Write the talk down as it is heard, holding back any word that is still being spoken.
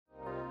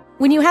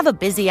When you have a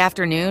busy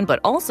afternoon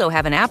but also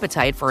have an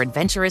appetite for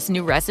adventurous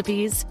new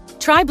recipes,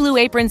 try Blue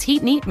Apron's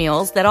Heat and Eat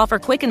meals that offer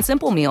quick and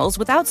simple meals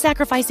without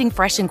sacrificing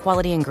fresh and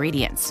quality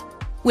ingredients.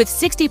 With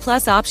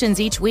 60-plus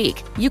options each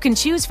week, you can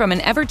choose from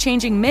an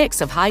ever-changing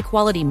mix of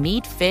high-quality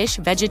meat, fish,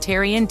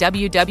 vegetarian,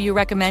 WW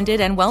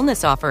recommended, and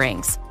wellness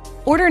offerings.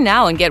 Order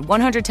now and get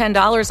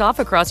 $110 off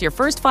across your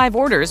first 5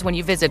 orders when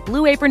you visit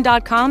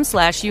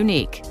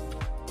blueapron.com/unique.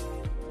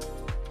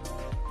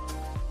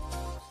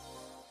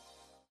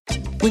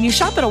 When you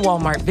shop at a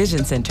Walmart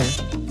Vision Center,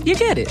 you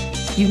get it.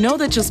 You know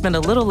that you'll spend a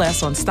little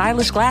less on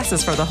stylish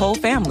glasses for the whole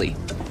family.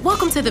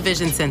 Welcome to the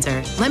Vision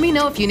Center. Let me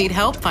know if you need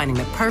help finding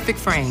the perfect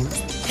frames.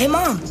 Hey,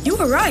 Mom, you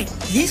were right.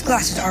 These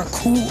glasses are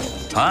cool.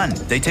 Hon,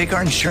 they take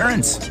our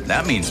insurance.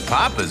 That means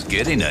Papa's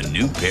getting a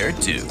new pair,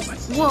 too.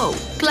 Whoa,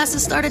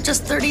 glasses start at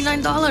just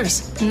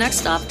 $39. Next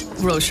stop,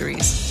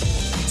 groceries.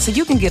 So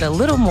you can get a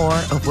little more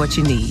of what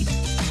you need.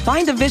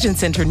 Find a Vision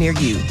Center near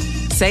you.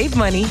 Save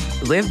money,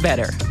 live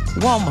better.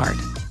 Walmart.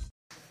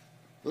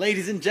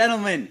 Ladies and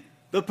gentlemen,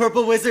 the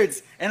Purple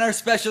Wizards and our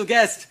special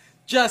guest,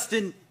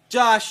 Justin,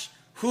 Josh,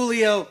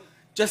 Julio,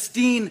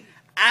 Justine,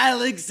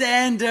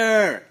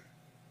 Alexander.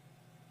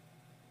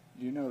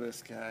 You know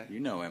this guy. You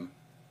know him.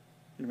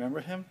 You remember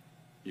him?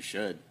 You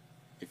should,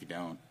 if you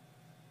don't.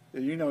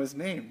 You know his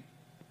name.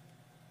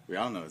 We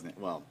all know his name.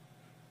 Well,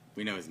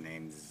 we know his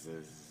name.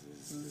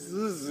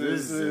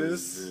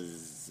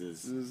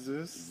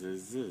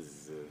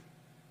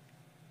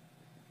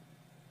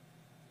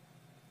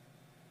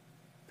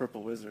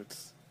 Purple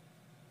Wizards.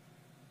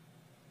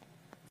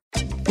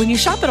 When you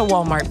shop at a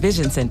Walmart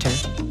Vision Center,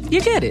 you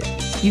get it.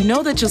 You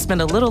know that you'll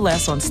spend a little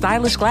less on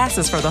stylish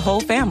glasses for the whole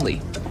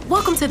family.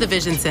 Welcome to the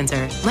Vision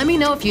Center. Let me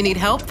know if you need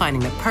help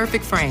finding the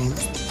perfect frames.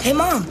 Hey,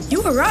 Mom,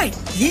 you were right.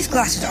 These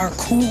glasses are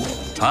cool.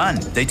 Hon,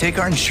 they take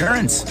our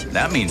insurance.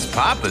 That means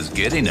Papa's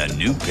getting a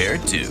new pair,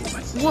 too.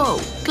 Whoa,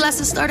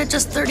 glasses start at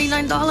just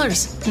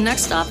 $39.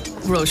 Next stop,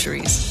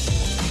 groceries.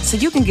 So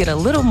you can get a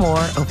little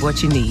more of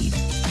what you need.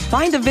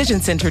 Find a Vision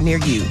Center near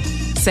you.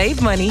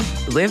 Save money,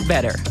 live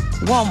better.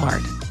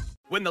 Walmart.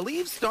 When the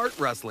leaves start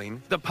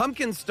rustling, the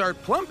pumpkins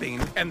start plumping,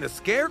 and the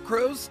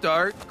scarecrows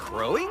start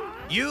crowing,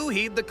 you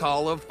heed the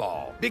call of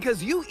fall,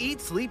 because you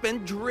eat, sleep,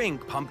 and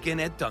drink pumpkin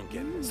at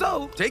Dunkin'.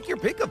 So take your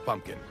pick of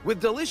pumpkin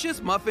with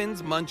delicious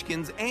muffins,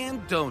 munchkins,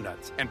 and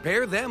donuts, and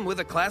pair them with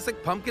a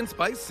classic pumpkin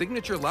spice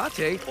signature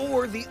latte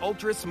or the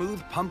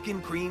ultra-smooth pumpkin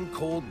cream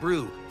cold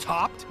brew,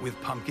 topped with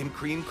pumpkin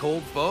cream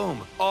cold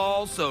foam,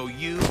 all so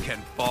you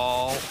can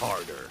fall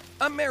harder.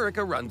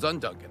 America runs on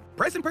Dunkin'.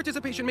 Price and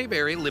participation may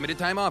vary. Limited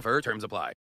time offer. Terms apply.